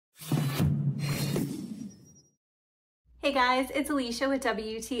Hey guys, it's Alicia with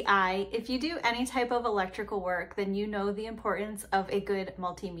WTI. If you do any type of electrical work, then you know the importance of a good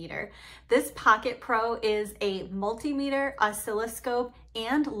multimeter. This Pokit Pro is a multimeter, oscilloscope,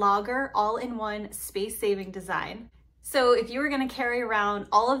 and logger all-in-one space-saving design. So if you were going to carry around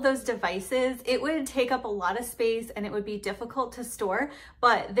all of those devices, it would take up a lot of space and it would be difficult to store,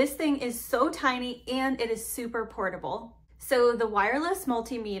 but this thing is so tiny and it is super portable. So the wireless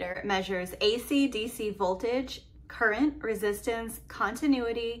multimeter measures AC/DC voltage, current, resistance,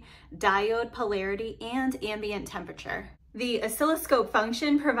 continuity, diode polarity, and ambient temperature. The oscilloscope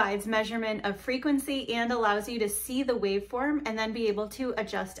function provides measurement of frequency and allows you to see the waveform and then be able to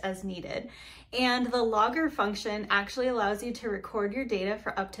adjust as needed. And the logger function actually allows you to record your data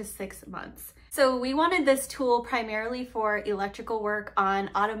for up to 6 months. So we wanted this tool primarily for electrical work on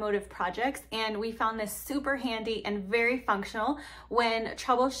automotive projects, and we found this super handy and very functional when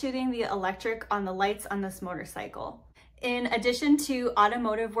troubleshooting the electric on the lights on this motorcycle. In addition to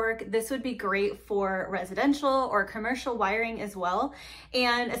automotive work, this would be great for residential or commercial wiring as well.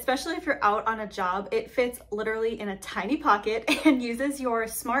 And especially if you're out on a job, it fits literally in a tiny pocket and uses your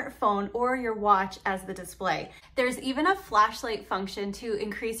smartphone or your watch as the display. There's even a flashlight function to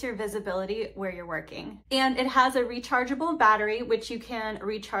increase your visibility where you're working. And it has a rechargeable battery, which you can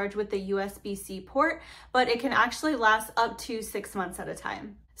recharge with the USB-C port, but it can actually last up to 6 months at a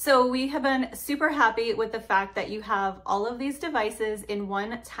time. So we have been super happy with the fact that you have all of these devices in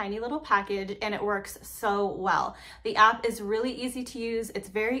one tiny little package and it works so well. The app is really easy to use, it's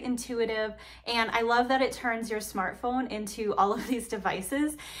very intuitive, and I love that it turns your smartphone into all of these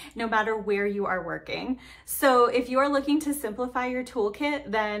devices no matter where you are working. So if you are looking to simplify your toolkit,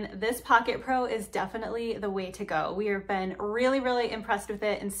 then this Pokit Pro is definitely the way to go. We have been really impressed with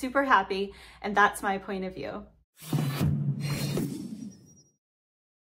it and super happy, and that's my point of view.